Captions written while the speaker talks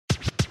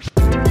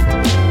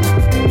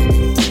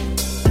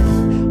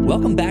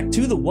Welcome back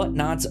to the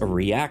Whatnauts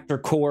Reactor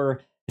Core.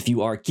 If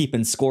you are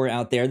keeping score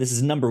out there, this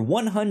is number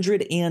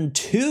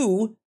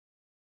 102.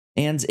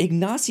 And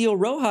Ignacio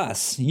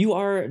Rojas, you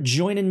are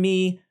joining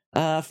me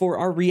for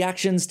our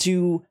reactions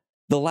to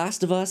The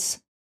Last of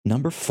Us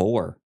number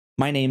 4.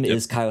 My name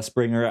is Kyle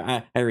Springer.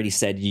 I already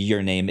said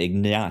your name,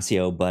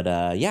 Ignacio,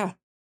 but yeah,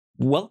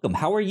 welcome.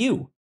 How are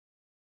you?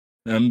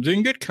 I'm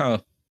doing good,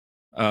 Kyle.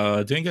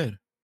 Doing good.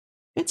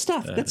 Good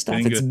stuff. Good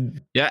stuff. It's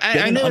yeah.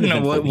 I don't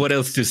know what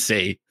else to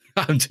say.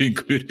 I'm doing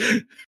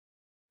good.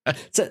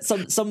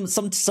 So,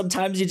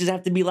 sometimes you just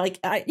have to be like,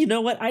 you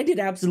know what? I did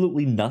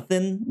absolutely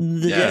nothing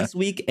this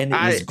week, and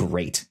it was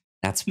great.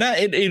 That's no.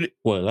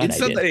 It's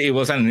not that it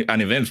was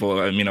uneventful.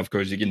 I mean, of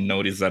course, you can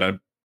notice that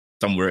I'm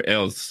somewhere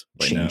else.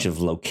 Change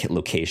of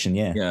location.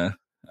 Yeah.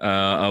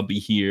 I'll be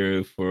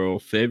here for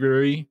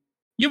February.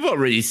 You've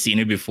already seen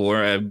it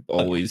before. I've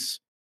always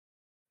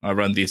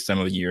around this time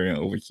of year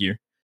over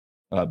here,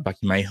 back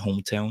in my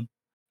hometown.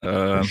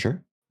 For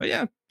sure. But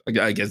yeah,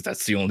 I guess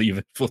that's the only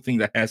eventful thing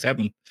that has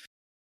happened.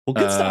 Well,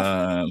 good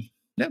stuff.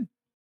 Yeah.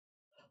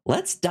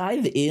 Let's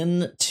dive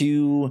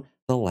into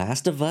The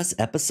Last of Us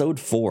episode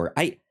 4.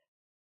 I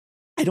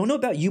don't know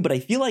about you, but I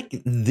feel like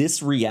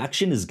this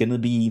reaction is going to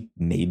be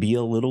maybe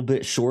a little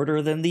bit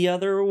shorter than the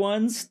other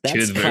ones.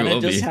 That's kind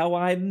of just how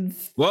I'm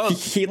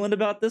feeling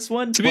about this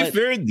one. To be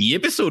fair, the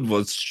episode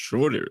was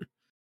shorter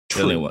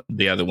than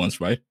the other ones,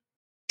 right?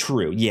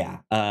 True, yeah.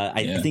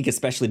 I think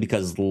especially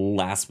because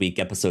last week,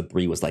 episode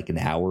 3 was like an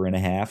hour and a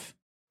half.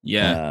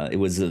 Yeah. It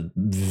was a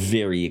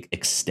very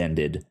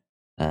extended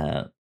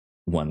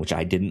one, which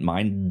I didn't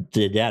mind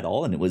at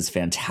all, and it was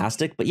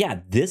fantastic. But yeah,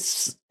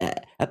 this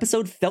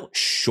episode felt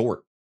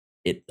short.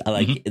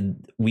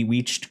 We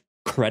reached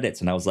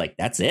credits, and I was like,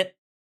 "That's it."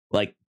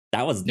 Like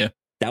that was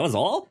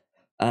all.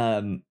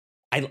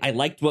 I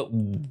liked what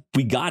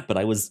we got, but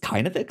I was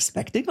kind of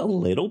expecting a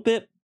little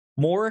bit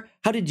more.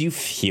 How did you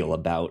feel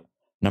about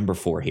number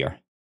 4 here?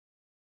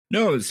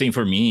 No, same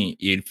for me.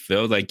 It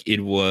felt like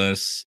it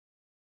was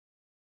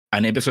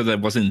an episode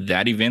that wasn't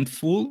that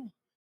eventful.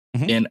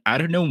 Mm-hmm. And I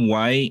don't know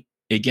why,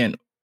 again,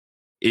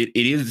 it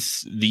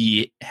is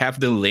half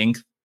the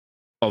length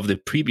of the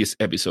previous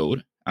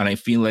episode. And I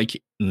feel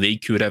like they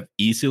could have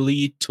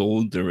easily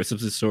told the rest of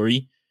the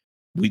story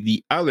with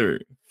the other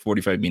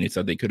 45 minutes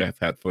that they could have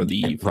had for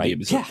the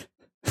episode. Yeah.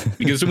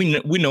 Because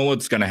we know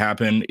what's going to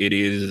happen. It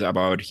is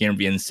about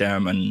Henry and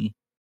Sam and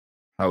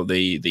how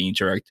they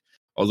interact.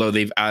 Although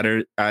they've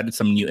added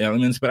some new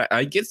elements, but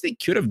I guess they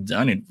could have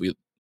done it with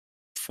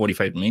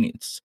 45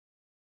 minutes.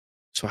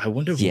 So I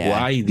wonder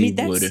why they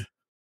would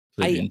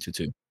play into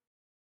 2.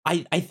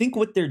 I think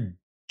what they're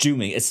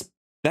doing,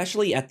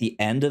 especially at the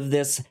end of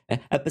this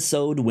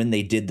episode when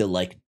they did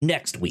the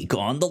next week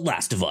on The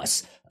Last of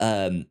Us,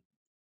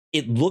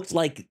 it looked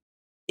like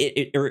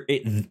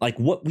it like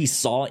what we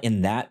saw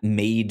in that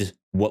made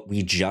what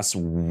we just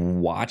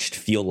watched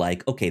feel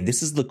like, okay,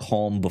 this is the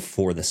calm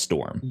before the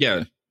storm.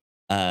 Yeah.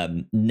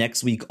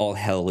 Next week, all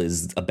hell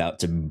is about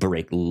to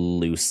break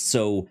loose.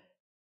 So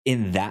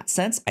in that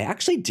sense, I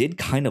actually did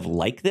kind of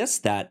like this,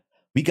 that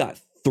we got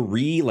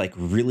 3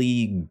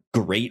 really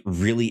great,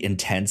 really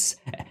intense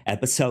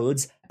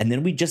episodes. And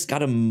then we just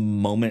got a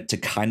moment to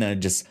kind of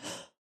just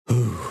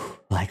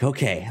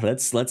okay,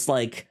 let's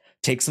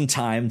take some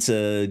time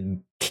to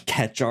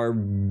catch our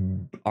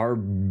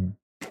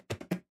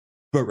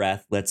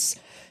breath. Let's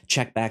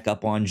check back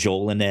up on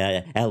Joel and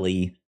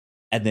Ellie.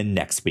 And then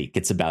next week,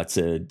 it's about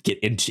to get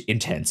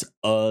intense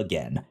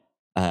again.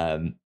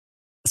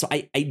 So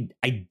I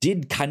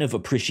did kind of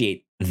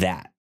appreciate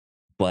that.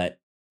 But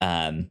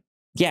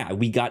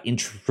we got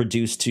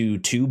introduced to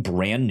 2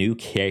 brand new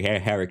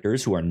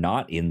characters who are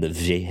not in the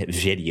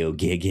video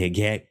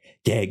game.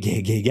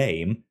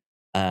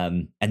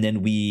 And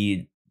then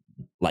we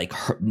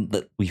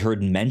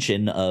heard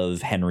mention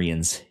of Henry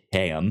and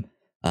Sam.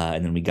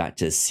 And then we got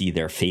to see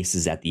their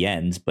faces at the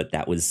end, but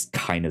that was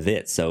kind of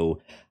it. So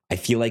I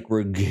feel like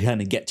we're going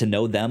to get to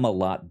know them a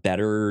lot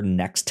better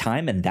next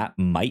time, and that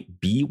might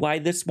be why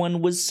this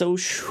one was so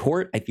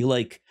short. I feel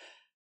like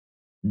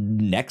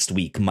next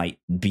week might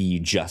be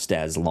just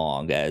as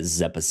long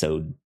as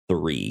episode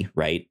 3,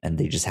 right? And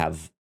they just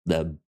have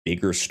the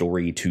bigger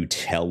story to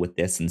tell with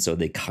this, and so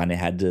they kind of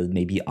had to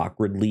maybe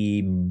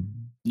awkwardly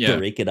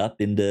break it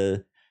up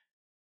into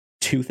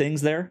 2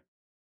 things there.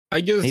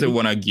 I guess they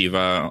want to give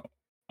a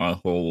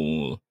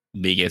whole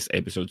biggest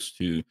episodes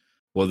to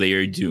what they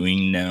are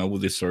doing now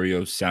with the story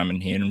of Sam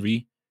and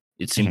Henry.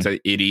 It seems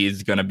like it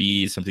is going to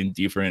be something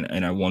different,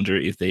 and I wonder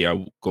if they are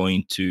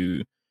going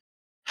to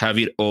have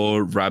it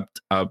all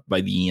wrapped up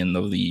by the end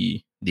of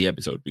the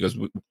episode, because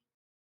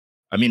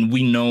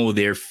we know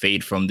their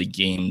fate from the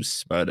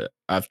games, but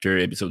after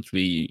episode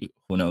 3,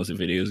 who knows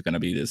if it is going to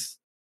be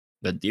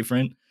that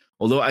different.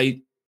 Although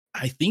I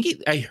think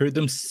I heard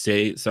them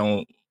say,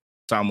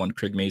 someone,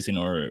 Craig Mason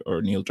or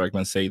Neil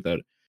Druckmann, say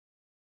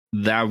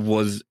that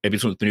was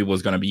episode 3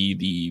 was going to be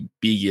the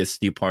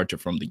biggest departure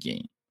from the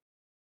game.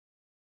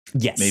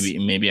 Yes.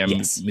 Maybe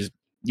I'm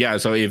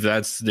so if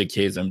that's the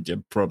case, I'm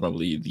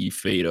probably the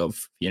fate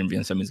of Henry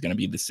and Sam is going to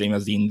be the same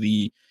as in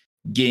the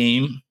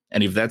game.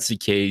 And if that's the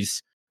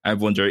case, I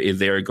wonder if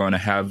they are going to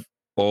have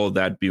all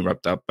that be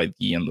wrapped up by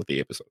the end of the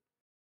episode.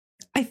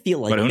 I feel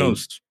like But who they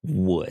knows?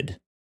 would.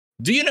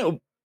 Do you know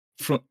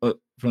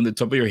from the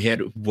top of your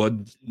head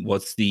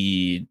what's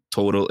the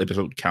total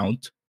episode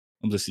count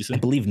of the I season?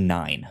 believe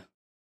 9. If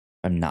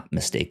I'm not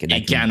mistaken.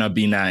 It cannot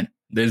be 9.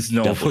 There's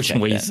no fucking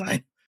way it's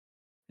 9.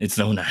 It's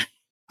no 9.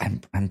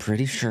 I'm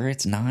pretty sure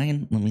it's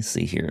 9. Let me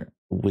see here.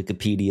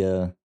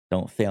 Wikipedia,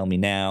 don't fail me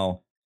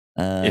now.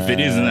 If it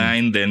is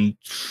 9, then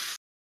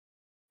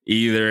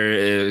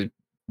either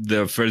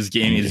the first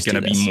game is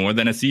going to be more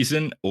than a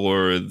season,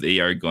 or they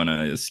are going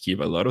to skip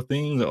a lot of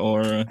things,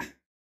 or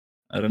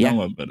I don't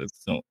know, but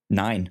it's no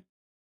 9.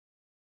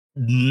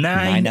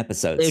 9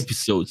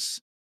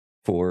 episodes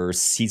for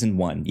season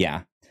 1.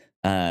 Yeah.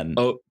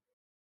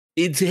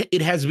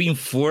 It has been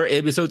 4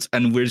 episodes,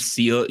 and we're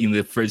still in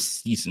the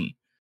first season.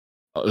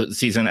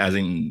 Season as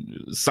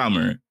in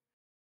summer,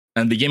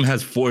 and the game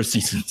has 4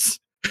 seasons.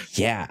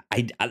 Yeah,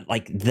 I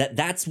like that.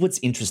 That's what's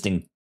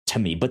interesting to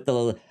me. But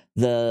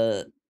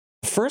the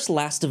first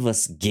Last of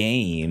Us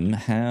game,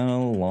 how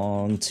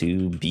long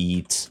to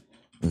beat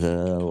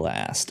the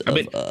Last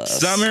of Us?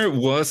 Summer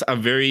was a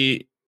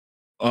very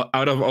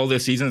out of all the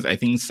seasons, I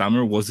think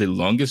summer was the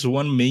longest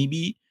one,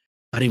 maybe,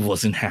 but it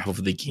wasn't half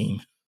of the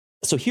game.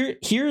 So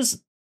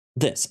here's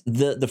this.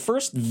 The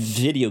first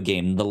video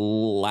game, The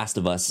Last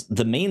of Us,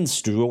 the main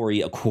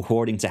story,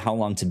 according to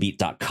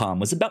howlongtobeat.com,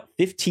 was about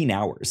 15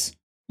 hours.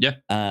 Yeah.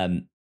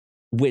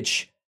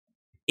 Which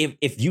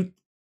if you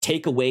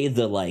take away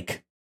the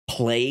like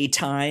play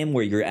time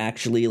where you're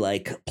actually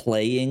like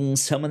playing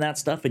some of that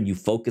stuff and you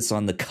focus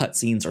on the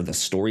cutscenes or the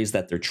stories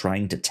that they're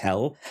trying to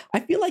tell,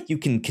 I feel like you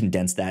can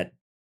condense that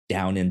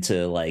down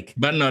into like,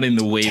 but not in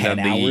the way that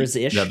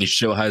that the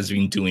show has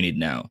been doing it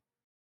now.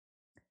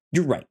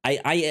 You're right.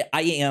 I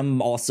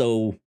am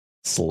also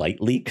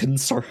slightly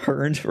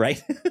concerned,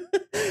 right?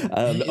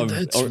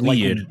 That's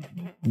weird. Like,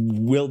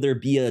 will there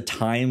be a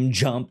time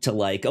jump to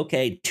like,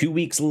 okay, 2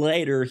 weeks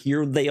later,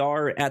 here they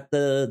are at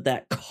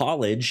that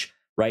college,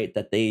 right?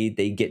 That they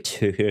get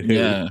to.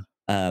 Yeah.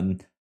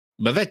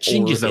 But that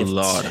changes a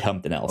lot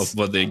something else of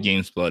what the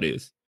game's plot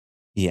is.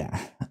 Yeah.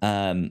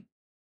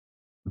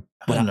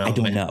 But I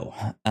don't know.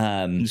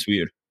 It's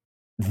weird.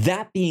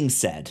 That being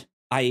said,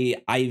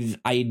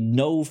 I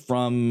know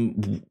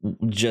from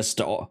just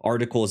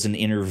articles and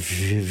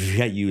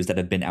interviews that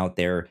have been out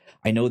there,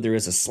 I know there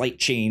is a slight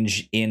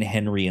change in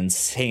Henry and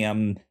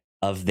Sam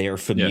of their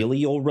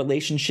familial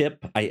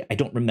relationship. I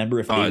don't remember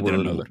if they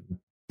were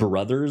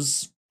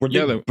brothers. Were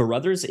they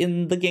brothers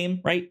in the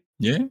game, right?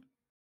 Yeah.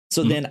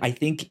 So then I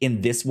think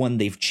in this one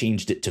they've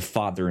changed it to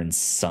father and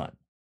son.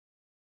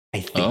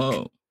 I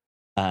think.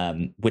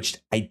 Which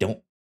I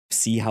don't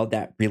see how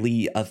that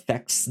really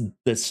affects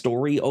the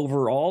story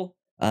overall.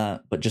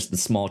 But just the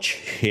small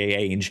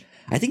change.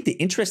 I think the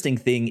interesting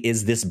thing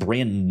is this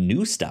brand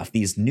new stuff,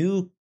 these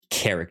new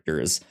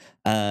characters.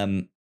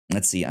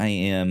 Let's see, I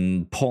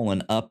am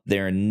pulling up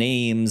their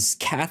names.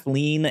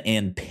 Kathleen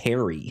and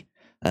Perry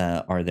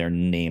are their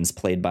names,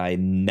 played by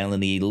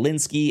Melanie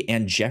Lynskey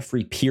and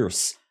Jeffrey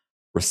Pierce,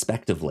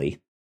 respectively.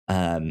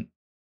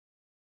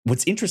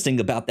 What's interesting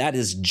about that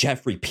is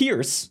Jeffrey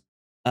Pierce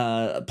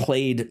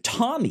played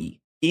Tommy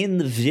in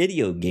the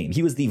video game.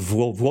 He was the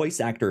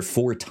voice actor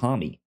for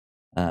Tommy.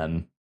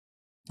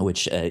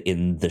 Which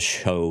in the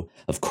show,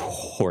 of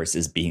course,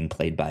 is being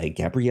played by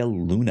Gabriel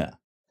Luna.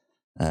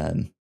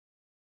 So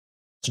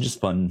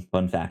just fun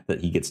fact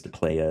that he gets to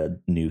play a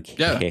new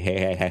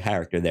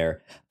character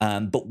there.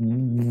 But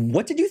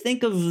what did you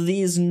think of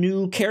these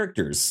new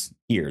characters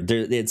here?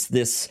 It's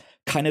this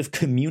kind of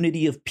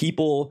community of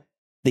people.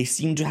 They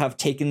seem to have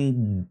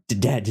taken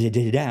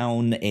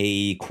down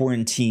a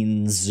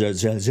quarantine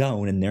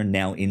zone, and they're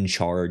now in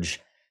charge.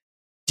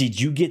 Did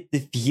you get the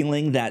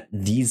feeling that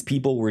these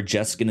people were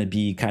just going to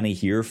be kind of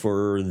here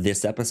for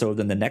this episode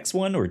and the next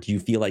one? Or do you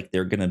feel like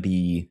they're going to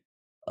be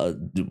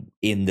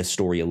in the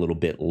story a little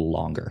bit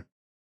longer?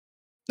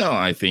 No,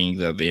 I think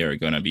that they are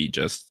going to be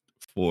just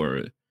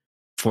for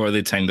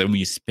the time that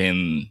we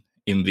spend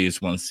in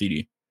this one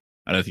city.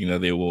 I don't think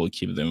that they will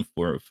keep them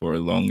for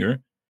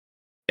longer.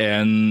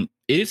 And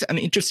it is an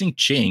interesting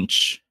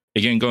change.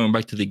 Again, going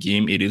back to the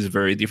game, it is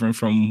very different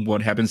from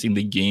what happens in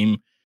the game,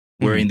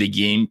 where in the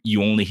game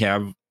you only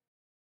have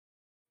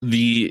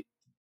the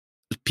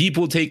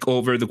people take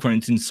over the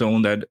quarantine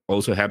zone that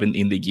also happened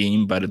in the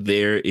game, but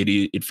there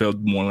it felt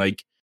more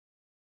like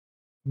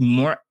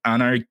more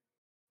anarchical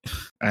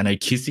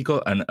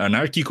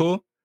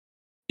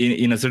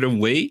in a certain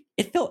way.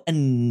 It felt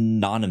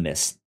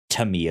anonymous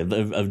to me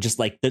of just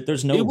like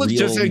there's no. It was real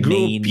just a group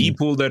main... of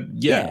people that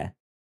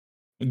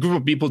a group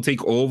of people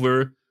take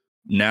over.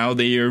 Now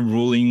they are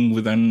ruling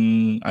with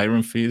an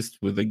iron fist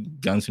with the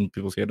guns in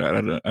people's head.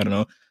 I don't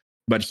know,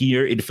 but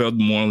here it felt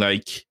more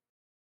like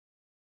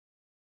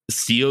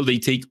still they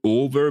take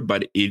over,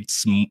 but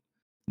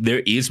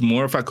there is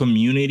more of a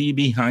community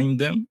behind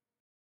them.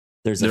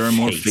 There are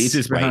more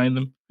faces behind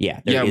them. Yeah,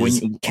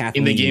 when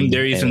in the game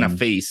there isn't a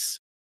face.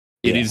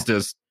 It is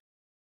just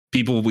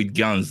people with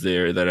guns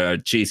there that are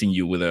chasing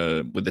you with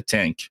a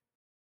tank.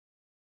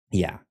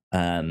 Yeah.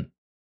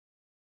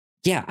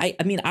 Yeah, I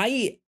mean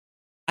I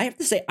have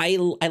to say I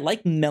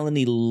like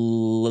Melanie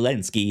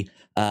Lynskey,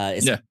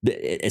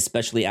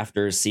 especially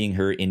after seeing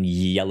her in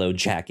Yellow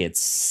Jackets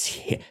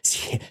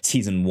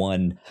season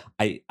 1.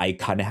 I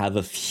kind of have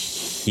a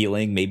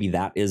feeling maybe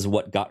that is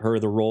what got her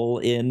the role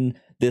in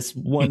this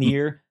one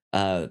year.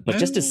 But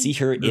just to see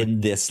her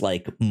in this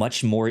like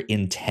much more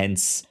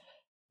intense,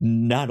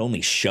 not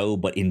only show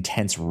but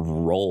intense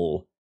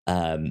role,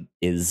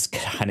 is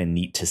kind of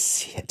neat to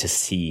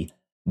see.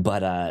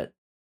 But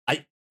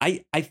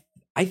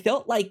I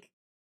felt like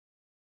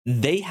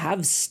they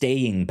have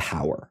staying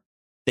power.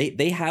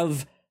 They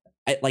have,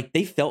 like,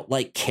 they felt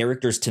like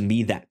characters to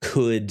me that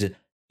could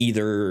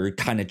either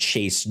kind of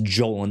chase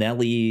Joel and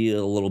Ellie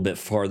a little bit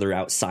farther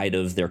outside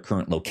of their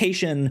current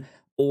location,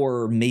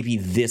 or maybe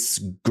this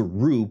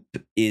group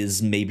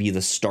is maybe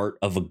the start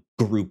of a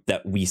group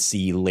that we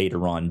see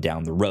later on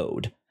down the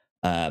road.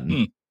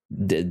 Maybe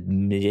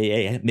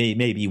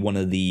one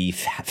of the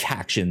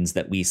factions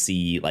that we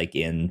see like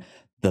in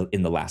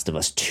the Last of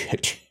Us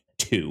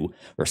 2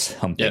 or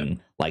something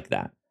like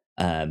that.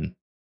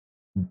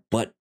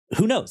 But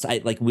who knows?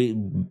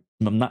 I'm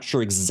not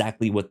sure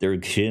exactly what they're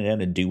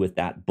gonna do with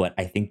that, but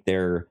I think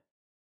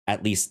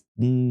at least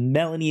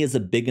Melanie is a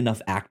big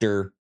enough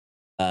actor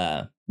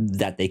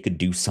that they could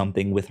do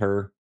something with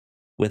her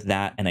with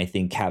that. And I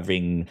think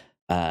having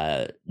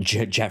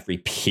Jeffrey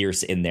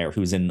Pierce in there,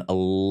 who's an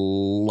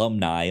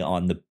alumni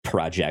on the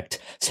project,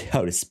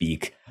 so to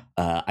speak,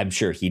 I'm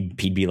sure he'd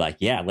be like,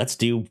 yeah, let's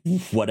do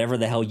whatever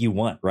the hell you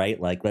want,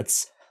 right? Like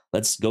let's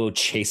go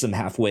chase him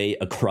halfway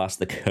across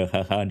the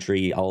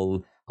country.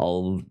 I'll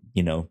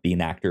be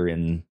an actor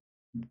in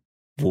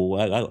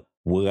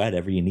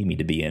whatever you need me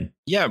to be in.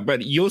 Yeah,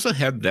 but you also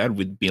had that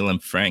with Bill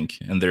and Frank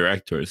and their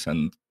actors,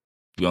 and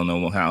we all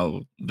know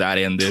how that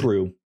ended.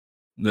 True.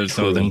 There's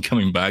some of them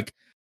coming back.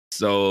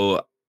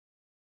 So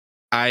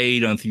I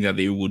don't think that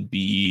they would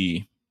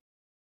be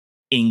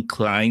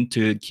inclined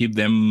to keep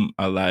them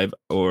alive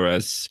or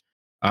as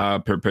a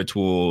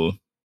perpetual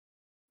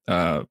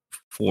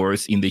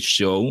force in the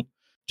show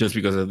just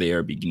because of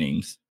their big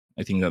names.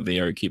 I think that they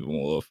are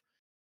capable of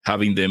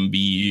having them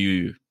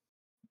be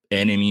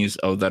enemies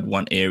of that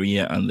one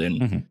area, and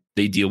then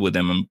they deal with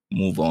them and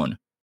move on.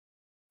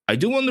 I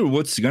do wonder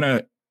what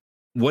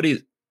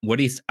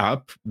is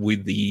up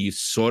with the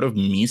sort of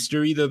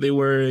mystery that they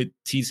were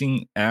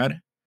teasing at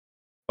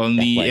on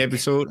the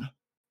episode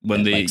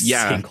when they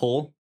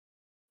sinkhole.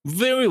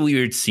 Very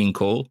weird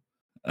sinkhole.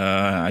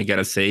 I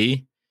gotta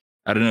say,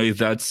 I don't know if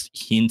that's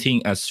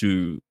hinting as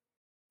to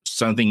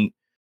something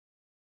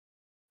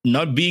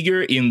not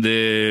bigger in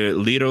the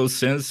literal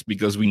sense,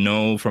 because we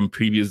know from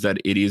previous that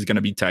it is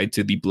gonna be tied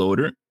to the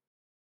bloater.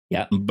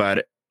 Yeah,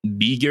 but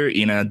bigger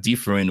in a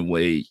different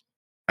way,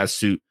 as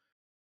to,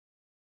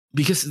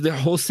 because the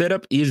whole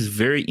setup is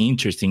very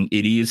interesting.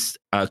 It is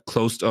a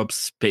closed up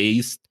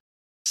space.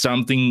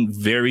 Something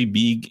very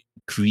big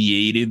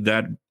created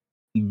that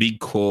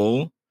big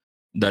hole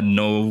that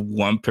no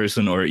one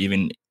person or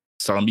even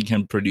zombie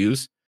can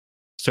produce.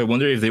 So I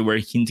wonder if they were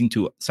hinting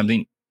to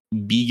something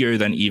bigger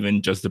than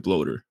even just the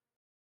bloater.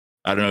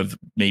 I don't know if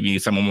maybe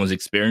someone was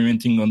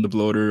experimenting on the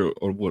bloater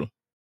or what.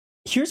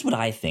 Here's what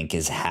I think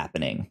is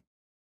happening.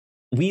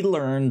 We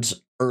learned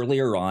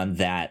earlier on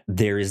that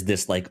there is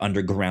this like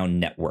underground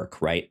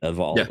network, right, of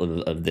all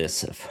of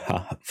this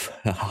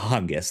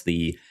fungus,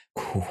 the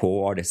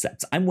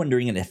cordyceps. I'm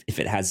wondering if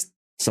it has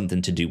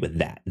something to do with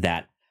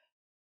that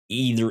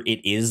either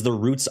it is the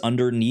roots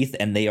underneath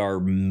and they are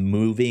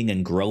moving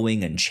and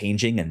growing and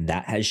changing, and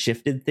that has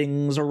shifted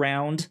things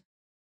around,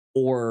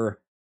 or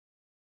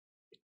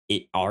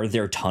are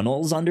there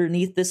tunnels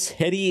underneath this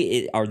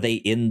city? Are they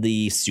in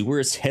the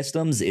sewer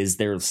systems? Is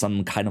there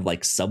some kind of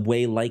like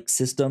subway-like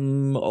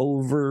system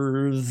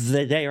over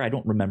there? I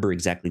don't remember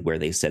exactly where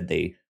they said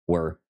they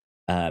were.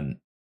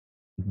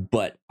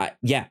 But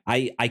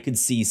I could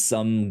see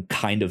some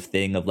kind of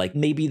thing of like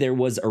maybe there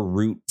was a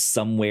route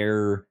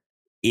somewhere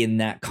in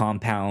that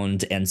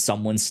compound and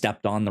someone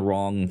stepped on the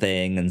wrong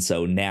thing. And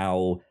so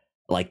now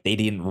like they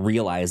didn't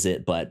realize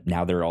it, but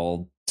now they're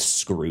all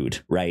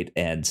screwed, right?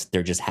 And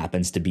there just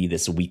happens to be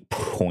this weak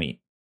point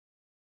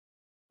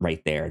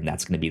right there, and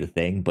that's going to be the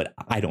thing. But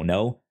I don't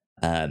know.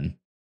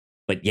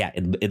 But yeah,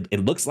 it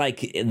looks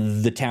like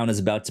the town is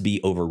about to be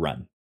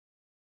overrun.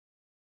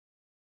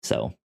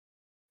 So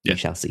we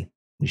shall see.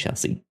 We shall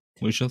see.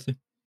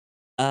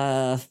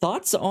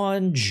 Thoughts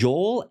on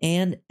Joel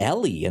and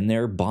Ellie and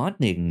their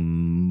bonding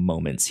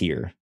moments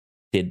here?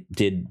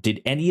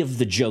 Did any of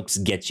the jokes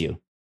get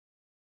you?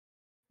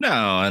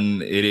 No,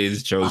 and it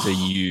is jokes that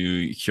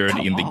you heard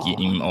in the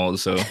game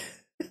also.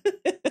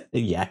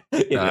 Yeah,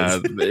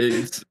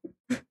 it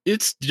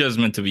it's just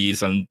meant to be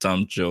some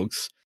dumb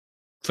jokes.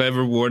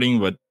 Clever wording,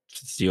 but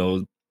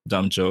still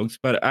dumb jokes.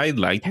 But I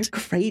liked they're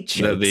great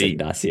jokes,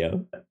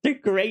 Ignacio. They're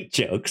great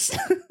jokes.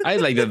 I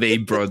like that they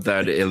brought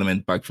that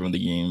element back from the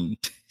game.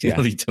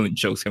 Telling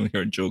jokes, having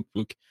her joke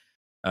book.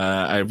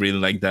 I really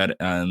like that.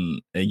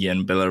 And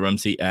again, Bella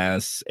Ramsey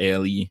as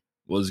Ellie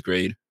was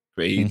great.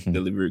 Great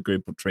delivery,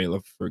 great portrayal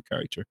of her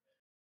character.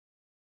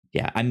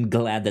 Yeah, I'm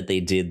glad that they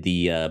did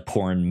the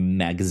porn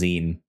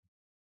magazine.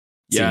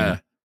 Yeah.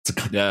 It's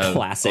a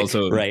classic,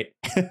 also, right?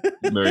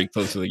 Very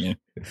close to the game.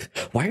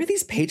 Why are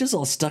these pages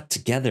all stuck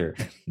together?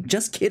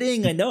 Just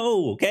kidding. I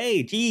know.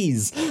 Okay,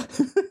 geez.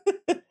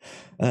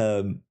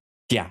 I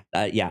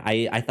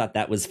thought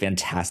that was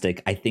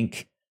fantastic. I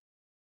think,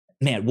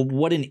 man,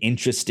 what an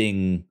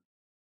interesting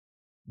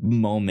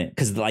moment.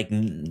 Because, like,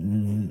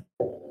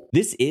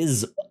 this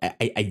is,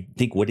 I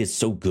think what is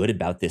so good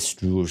about this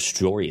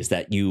story is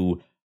that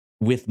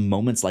with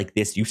moments like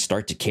this, you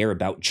start to care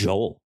about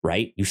Joel,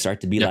 right? You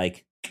start to be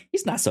like,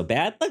 he's not so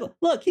bad.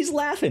 Look, he's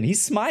laughing.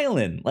 He's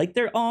smiling. Like,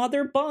 they're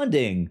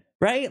bonding,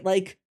 right?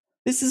 Like,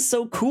 this is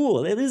so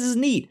cool. This is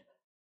neat.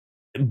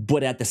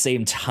 But at the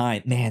same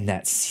time, man,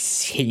 that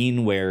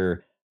scene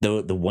where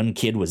the one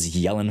kid was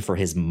yelling for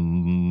his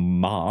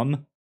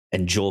mom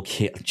and Joel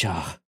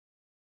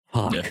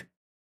that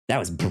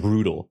was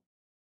brutal.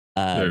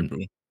 Very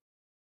brutal.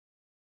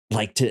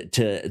 Like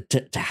to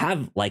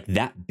have like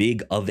that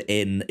big of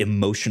an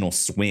emotional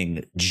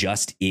swing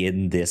just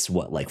in this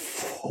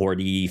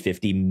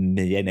 40-50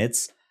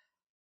 minutes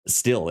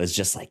still is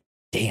just like,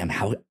 damn,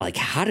 how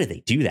do they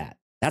do that?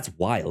 That's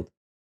wild.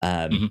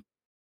 But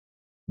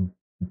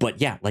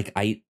yeah, like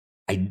I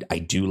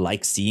do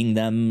like seeing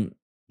them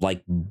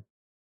like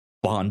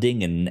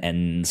bonding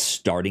and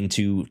starting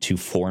to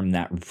form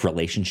that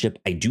relationship.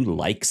 I do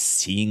like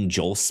seeing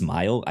Joel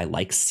smile. I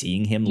like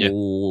seeing him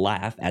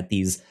laugh at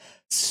these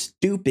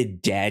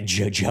stupid dad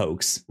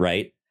jokes,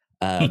 right?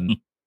 But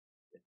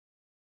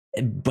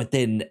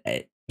then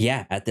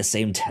at the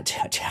same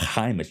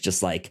time, it's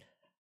just like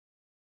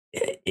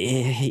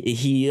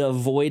he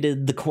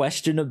avoided the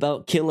question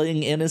about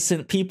killing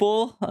innocent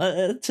people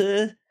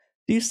to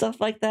do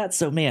stuff like that.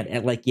 So man,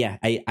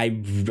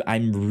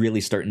 I'm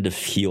really starting to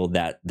feel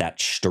that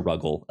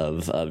struggle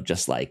of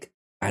just like,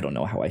 I don't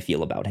know how I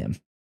feel about him.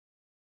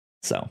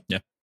 So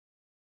there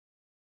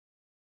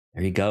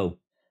you go.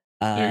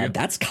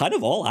 That's kind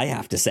of all I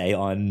have to say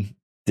on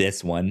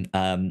this one.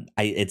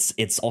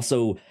 It's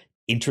also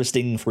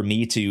interesting for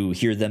me to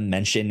hear them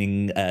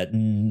mentioning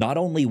not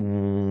only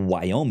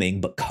Wyoming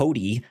but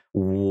Cody,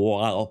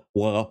 Wyoming,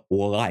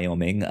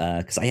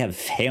 because I have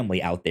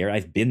family out there.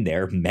 I've been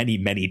there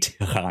many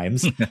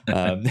times.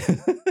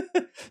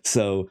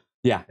 So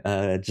yeah,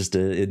 just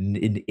an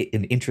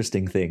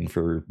interesting thing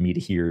for me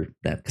to hear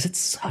that, because it's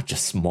such a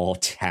small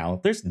town.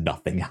 There's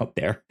nothing out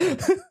there.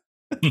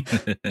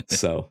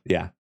 So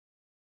yeah.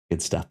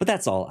 Good stuff. But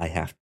that's all I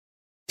have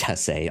to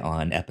say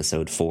on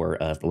episode 4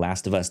 of The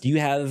Last of Us. Do you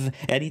have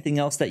anything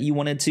else that you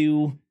wanted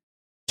to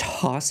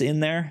toss in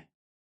there?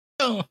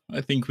 No,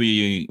 I think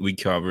we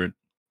covered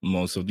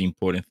most of the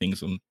important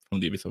things from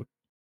the episode.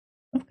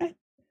 Okay.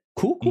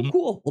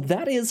 Cool. Well,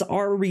 that is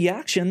our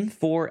reaction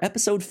for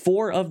episode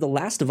 4 of The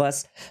Last of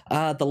Us.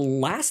 The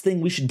last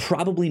thing we should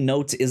probably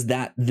note is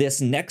that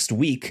this next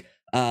week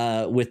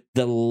with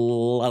The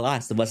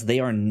Last of Us, they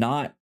are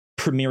not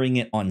premiering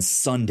it on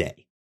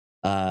Sunday.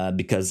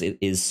 Because it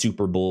is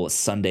Super Bowl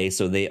Sunday,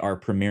 so they are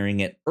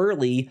premiering it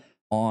early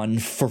on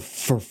for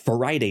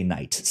Friday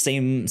night,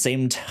 same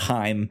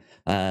time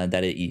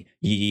that it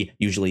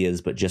usually is,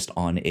 but just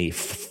on a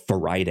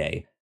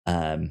Friday.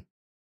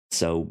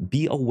 So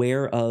be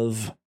aware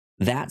of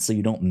that so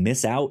you don't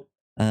miss out.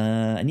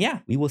 And yeah,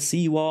 we will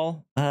see you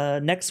all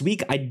next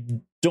week. I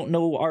don't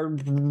know our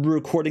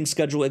recording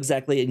schedule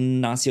exactly,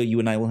 Ignacio. You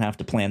and I will have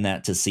to plan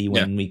that to see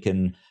when we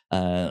can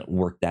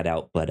work that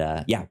out.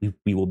 But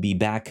we will be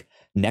back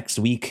next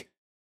week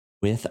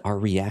with our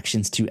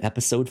reactions to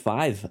episode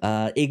 5.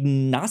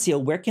 Ignacio,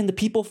 where can the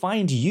people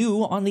find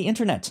you on the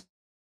internet?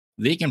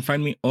 They can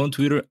find me on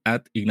Twitter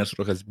at Ignacio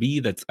Rojas B.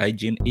 That's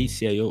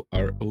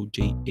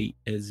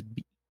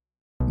IGNACIOROJASB.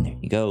 There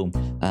you go.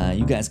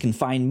 You guys can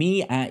find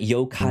me at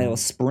Yo Kyle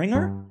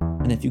Springer.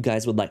 And if you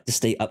guys would like to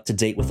stay up to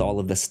date with all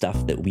of the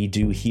stuff that we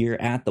do here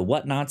at The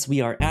Whatnauts, we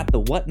are at The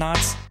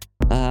Whatnauts.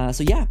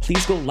 So yeah,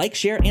 please go like,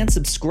 share, and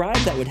subscribe.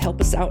 That would help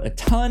us out a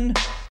ton.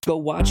 Go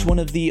watch one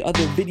of the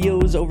other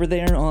videos over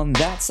there on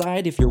that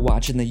side. If you're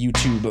watching the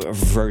YouTube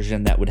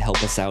version, that would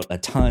help us out a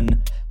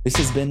ton. This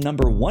has been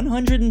number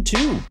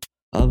 102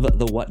 of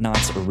The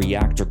Whatnauts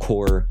Reactor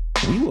Core.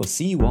 We will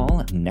see you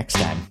all next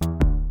time.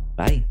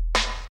 Bye.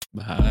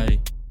 Bye.